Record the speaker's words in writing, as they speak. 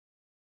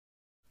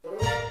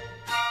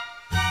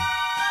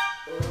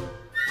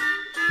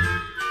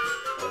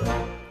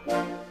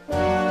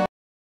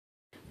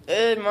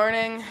Good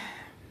morning.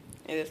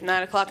 It is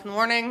 9 o'clock in the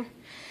morning,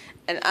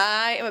 and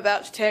I am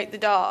about to take the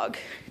dog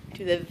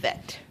to the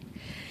vet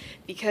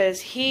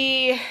because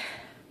he's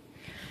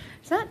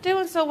not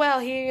doing so well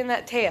here in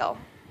that tail.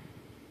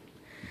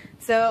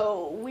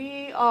 So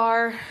we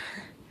are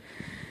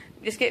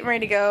just getting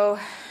ready to go.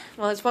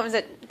 Well, his appointment's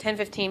at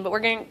 10:15, but we're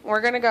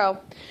gonna go.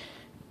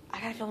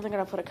 I got a feeling they're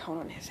gonna put a cone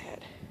on his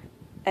head,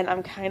 and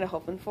I'm kind of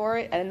hoping for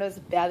it. I know it's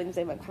a bad thing to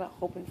say, but I'm kind of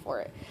hoping for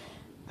it.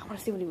 I want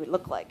to see what he would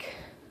look like.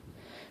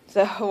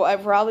 So I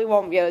probably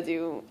won't be able to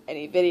do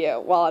any video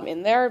while I'm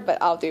in there,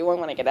 but I'll do one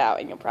when I get out,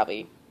 and you'll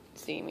probably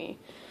see me.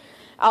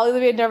 I'll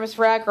either be a nervous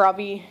wreck, or I'll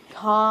be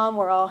calm,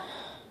 or I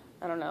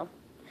don't know.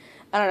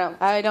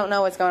 I don't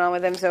know what's going on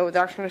with him, so the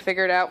doctor's going to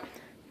figure it out.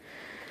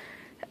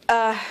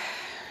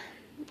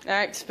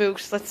 Alright,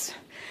 spooks, let's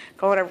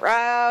go on a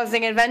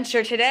rousing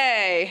adventure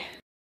today.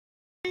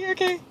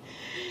 Okay.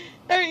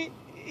 Alright,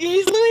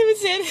 he's literally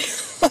been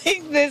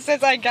sitting like this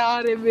since I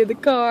got him in the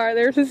car.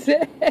 There's his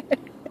head.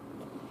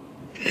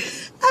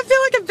 I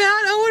feel like a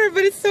bad owner,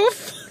 but it's so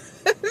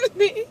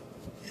funny.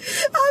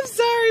 I'm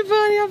sorry,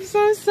 buddy. I'm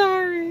so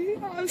sorry.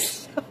 I'm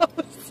so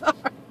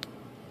sorry.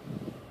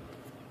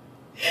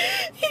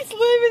 He's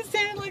literally been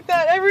standing like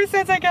that ever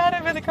since I got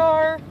him in the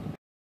car.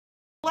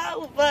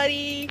 Hello,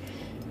 buddy.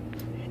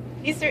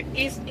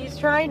 He's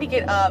trying to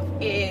get up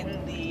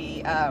in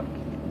the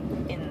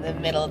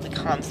middle of the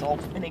console,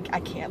 and I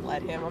can't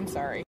let him. I'm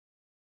sorry.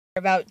 We're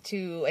about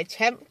to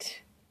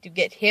attempt to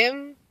get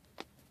him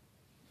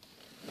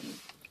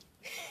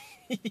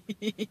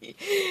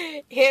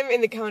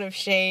in the cone of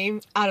shame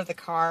out of the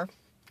car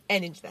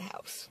and into the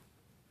house.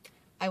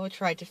 I will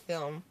try to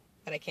film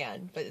what I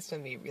can, but it's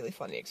going to be a really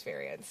funny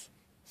experience.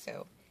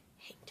 So,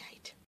 hang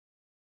tight.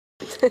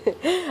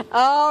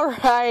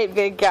 Alright,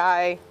 big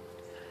guy.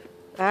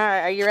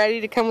 Alright, are you ready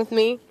to come with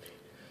me?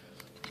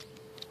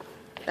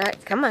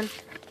 Alright, come on.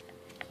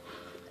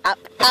 Up,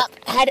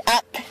 head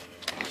up.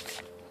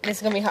 This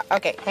is going to be hard.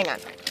 Okay, hang on.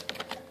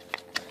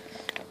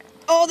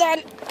 Hold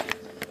on.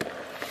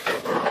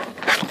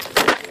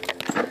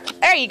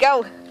 There you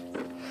go.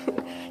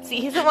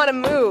 See, he doesn't want to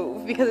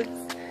move because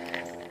it's...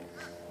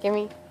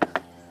 Gimme.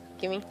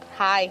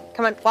 Hi.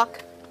 Come on,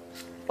 walk.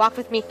 Walk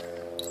with me.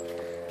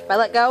 If I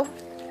let go,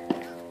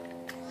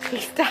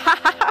 he stops.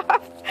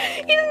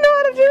 He doesn't know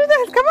how to do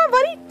this. Come on,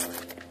 buddy.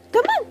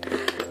 Come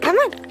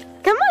on.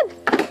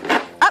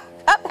 Up,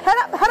 head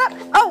up.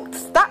 Oh,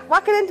 stop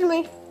walking into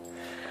me.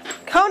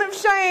 Cone of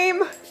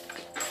shame.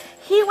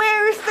 He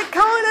wears the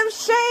cone of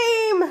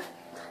shame.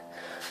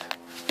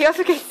 He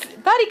also gets...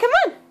 Buddy, come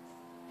on.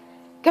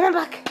 Come on,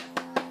 Buck.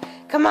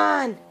 Come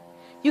on.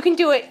 You can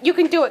do it.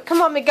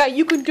 Come on, big guy.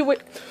 You can do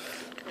it.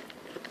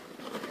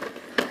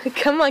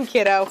 Come on,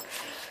 kiddo.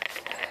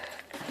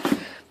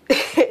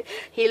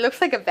 He looks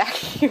like a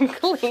vacuum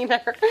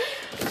cleaner.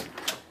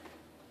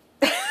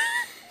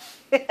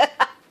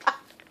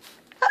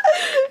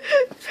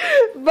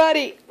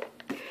 Buddy.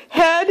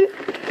 Head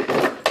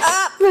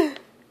up.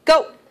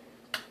 Go.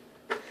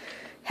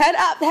 Head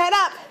up.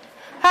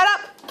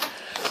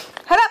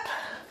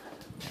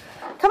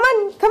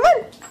 Come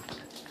on.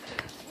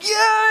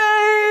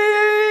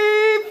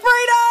 Yay!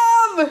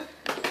 Freedom!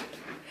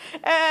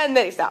 And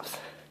then he stops.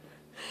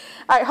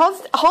 Alright,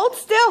 hold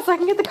still so I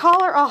can get the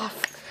collar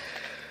off.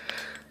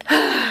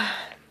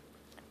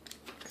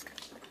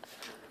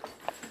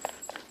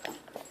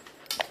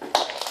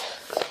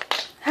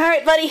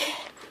 Alright, buddy.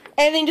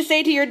 Anything to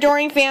say to your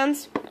adoring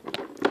fans?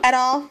 At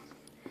all?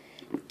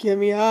 Get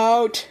me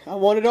out. I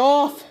want it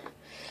off.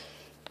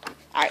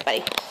 Alright,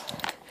 buddy.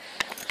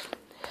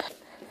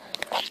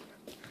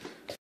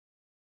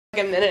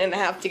 Like a minute and a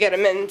half to get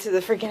him into the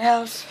freaking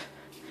house.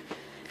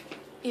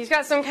 He's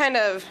got some kind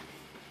of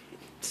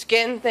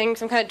skin thing,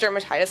 some kind of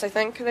dermatitis, I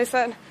think they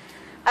said.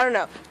 I don't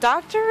know.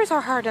 Doctors are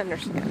hard to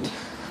understand.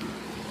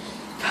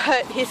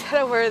 But he's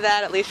gotta wear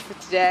that at least for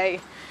today.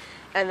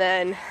 And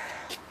then,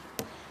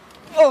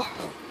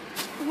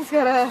 he's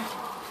gotta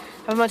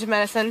have a bunch of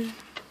medicine.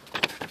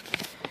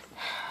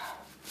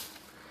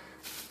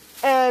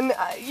 And,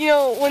 you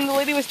know, when the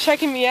lady was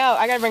checking me out,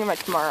 I gotta bring him back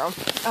tomorrow.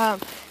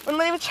 When the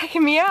lady was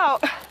checking me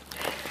out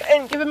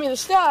and giving me the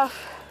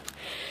stuff,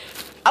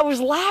 I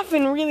was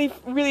laughing really,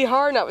 really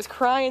hard, and I was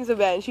crying so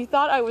bad, and she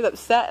thought I was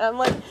upset, and I'm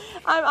like,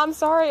 I'm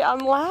sorry, I'm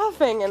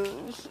laughing, and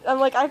I'm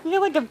like, I feel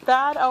like a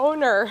bad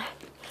owner,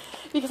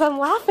 because I'm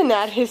laughing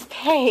at his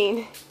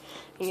pain.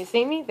 Can you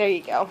see me? There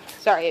you go.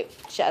 Sorry,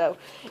 shadow.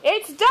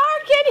 It's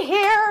dark in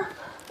here!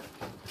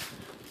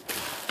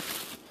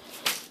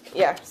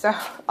 Yeah, so,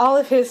 all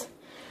of his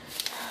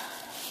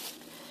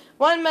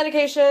one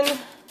medication,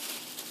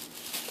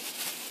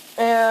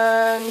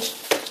 and...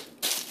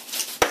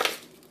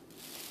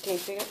 Can you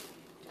see it?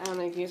 I don't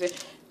know if you can see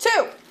it.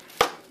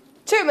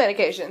 Two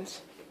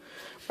medications.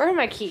 Where are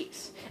my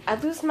keys? I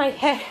lose my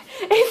head.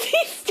 Is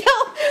he's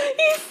still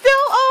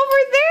over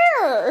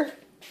there?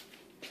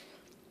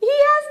 He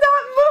has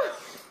not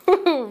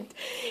moved.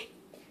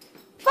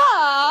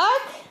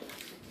 Fuck.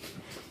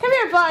 Come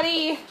here,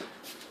 buddy.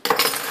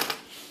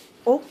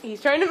 Oh,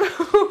 he's trying to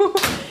move.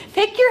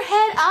 Pick your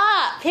head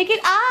up. Pick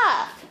it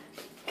up.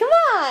 Come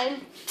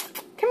on.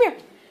 Come here.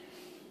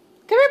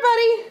 Come here,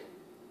 buddy.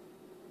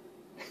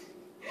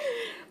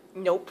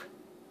 Nope.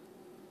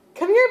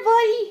 Come here,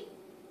 buddy.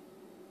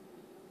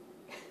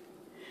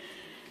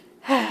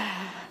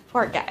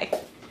 Poor guy.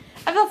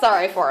 I feel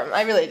sorry for him.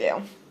 I really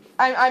do.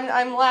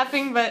 I'm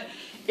laughing, but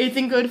it's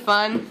in good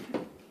fun.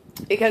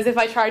 Because if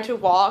I tried to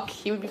walk,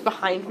 he would be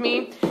behind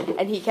me,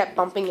 and he kept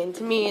bumping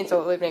into me, and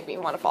so it would make me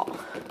want to fall.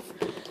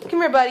 Come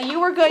here, buddy. You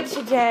were good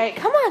today.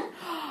 Come on.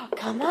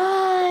 Come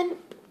on.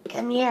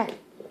 Come here.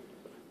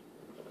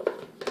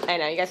 I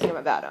know, you guys think I'm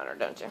a bad owner,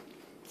 don't you?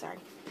 Sorry.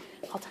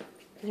 Hold on.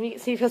 Let me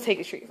see if he'll take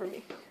a treat from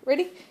me.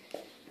 Ready?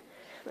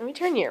 Let me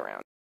turn you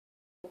around.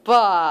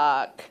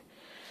 Buck.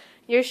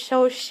 You're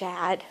so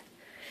sad.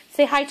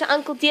 Say hi to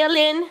Uncle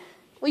Dylan.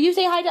 Will you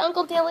say hi to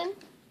Uncle Dylan?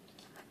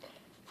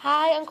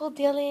 Hi, Uncle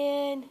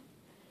Dylan.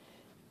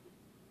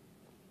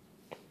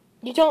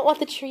 You don't want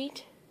the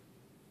treat?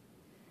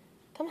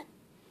 Come on.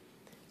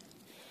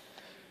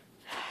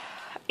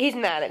 He's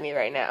mad at me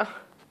right now.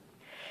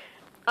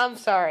 I'm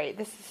sorry.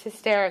 This is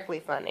hysterically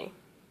funny.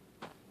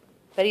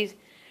 But he's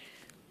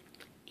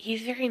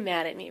very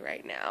mad at me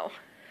right now.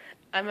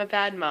 I'm a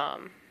bad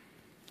mom.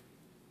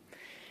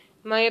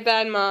 Am I a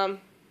bad mom?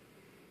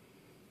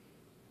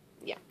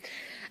 Yeah.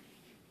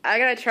 I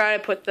gotta try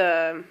to put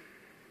the...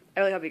 I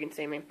really hope you can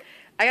see me.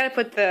 I gotta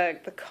put the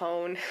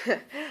cone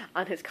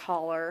on his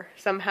collar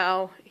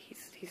somehow.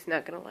 He's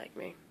not gonna like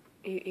me.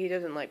 He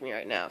doesn't like me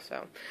right now,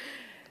 so...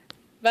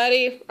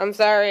 Buddy, I'm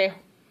sorry.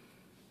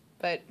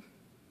 But...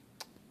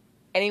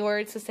 any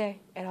words to say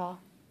at all?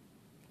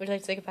 Would you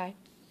like to say goodbye?